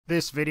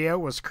This video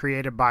was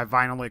created by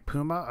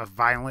VinylicPuma of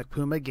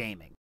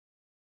VinylicPumaGaming.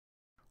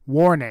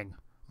 Warning: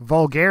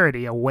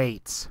 vulgarity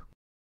awaits.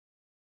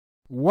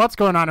 What's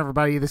going on,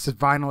 everybody? This is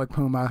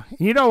VinylicPuma.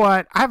 You know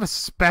what? I have a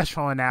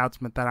special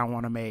announcement that I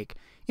want to make.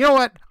 You know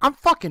what? I'm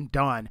fucking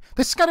done.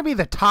 This is going to be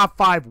the top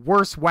 5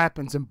 worst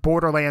weapons in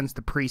Borderlands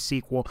The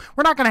Pre-Sequel.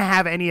 We're not going to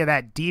have any of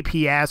that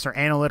DPS or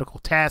analytical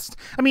test.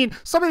 I mean,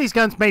 some of these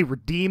guns may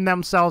redeem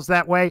themselves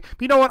that way,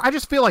 but you know what? I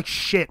just feel like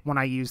shit when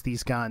I use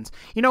these guns.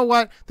 You know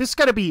what? This is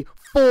going to be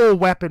full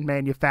weapon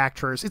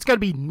manufacturers. It's going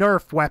to be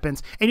Nerf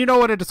weapons. And you know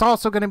what it is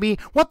also going to be?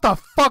 What the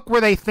fuck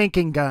were they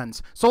thinking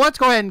guns? So let's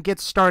go ahead and get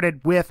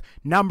started with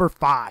number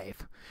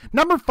 5.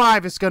 Number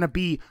 5 is going to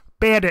be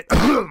Bandit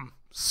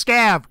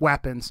scav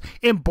weapons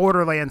in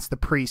Borderlands The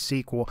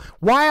Pre-Sequel.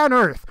 Why on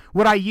earth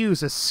would I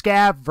use a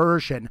scav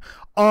version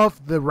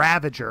of the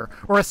Ravager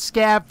or a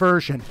scav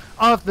version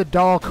of the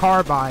Dull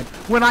Carbine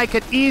when I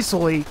could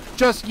easily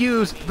just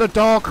use the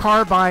Dull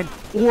Carbine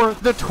or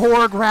the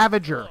Torg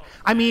Ravager?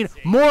 I mean,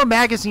 more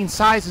magazine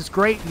size is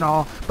great and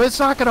all, but it's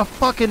not gonna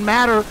fucking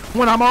matter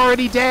when I'm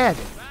already dead.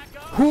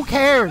 Who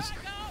cares?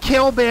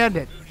 Kill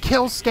Bandit.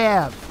 Kill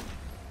Scav.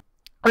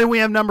 And then we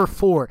have number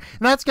 4,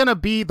 and that's going to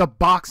be the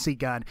Boxy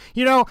gun.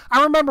 You know,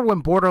 I remember when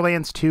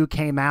Borderlands 2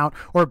 came out,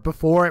 or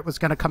before it was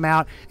going to come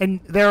out, and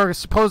there are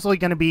supposedly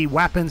going to be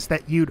weapons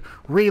that you'd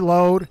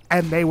reload,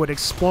 and they would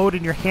explode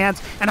in your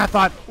hands, and I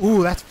thought,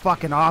 ooh, that's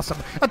fucking awesome.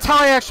 Until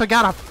I actually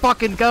got a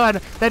fucking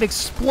gun that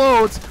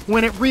explodes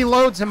when it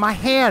reloads in my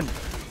hand.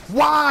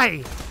 Why?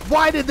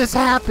 Why did this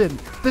happen?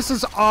 This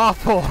is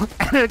awful,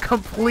 and a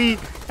complete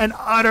and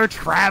utter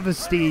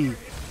travesty.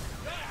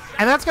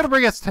 And that's going to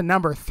bring us to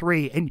number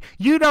 3. And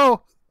you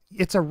know,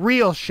 it's a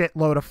real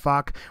shitload of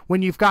fuck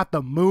when you've got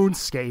the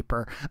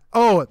Moonscaper.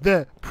 Oh,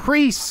 the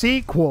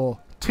pre-sequel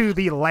to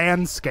the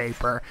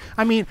Landscaper.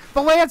 I mean,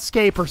 the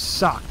Landscaper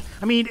sucked.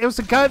 I mean, it was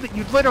a gun that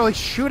you'd literally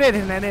shoot at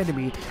an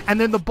enemy, and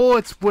then the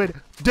bullets would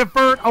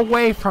divert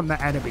away from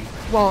the enemy.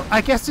 Well,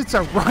 I guess it's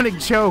a running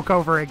joke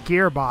over a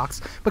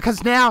gearbox,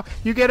 because now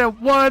you get a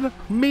one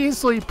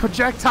measly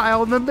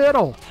projectile in the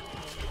middle.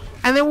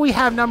 And then we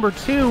have number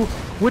 2,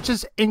 which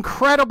is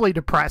incredibly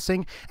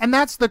depressing, and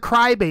that's the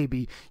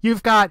Crybaby.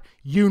 You've got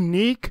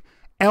unique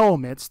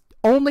elements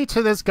only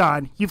to this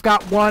gun. You've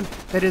got one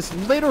that is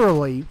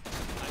literally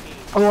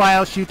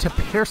allows you to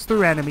pierce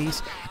through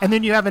enemies, and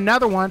then you have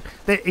another one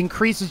that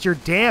increases your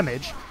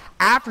damage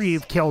after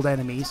you've killed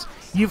enemies.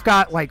 You've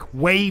got like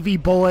wavy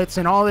bullets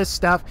and all this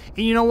stuff,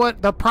 and you know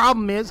what? The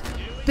problem is,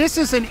 this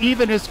isn't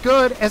even as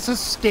good as a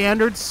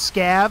standard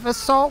scav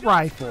assault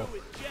rifle.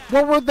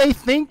 What were they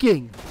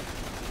thinking?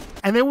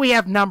 And then we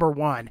have number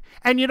 1.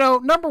 And you know,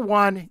 number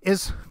 1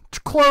 is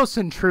close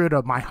and true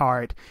to my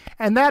heart,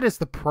 and that is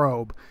the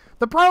Probe.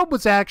 The Probe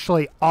was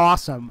actually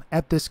awesome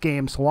at this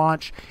game's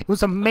launch. It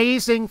was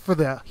amazing for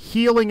the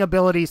healing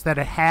abilities that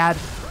it had,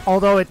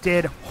 although it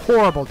did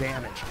horrible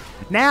damage.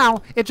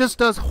 Now, it just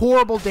does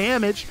horrible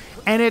damage,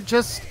 and it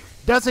just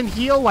doesn't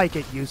heal like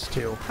it used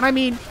to. And I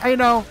mean, you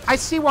know, I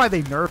see why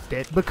they nerfed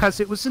it, because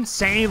it was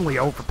insanely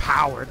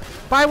overpowered,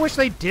 but I wish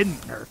they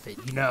didn't nerf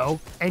it, you know?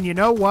 And you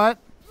know what?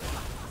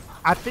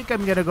 I think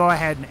I'm going to go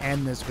ahead and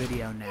end this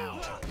video now.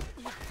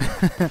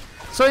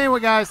 So anyway,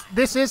 guys,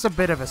 this is a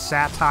bit of a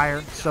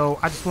satire, so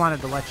I just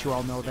wanted to let you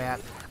all know that.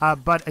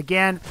 But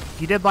again,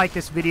 if you did like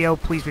this video,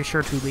 please be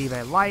sure to leave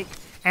a like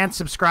and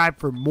subscribe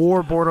for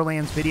more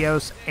Borderlands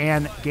videos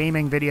and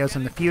gaming videos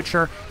in the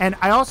future. And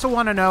I also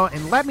want to know,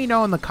 and let me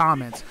know in the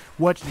comments,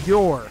 what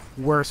your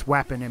worst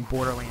weapon in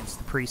Borderlands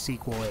The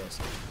Pre-Sequel is.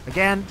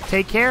 Again,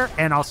 take care,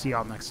 and I'll see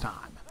y'all next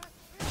time.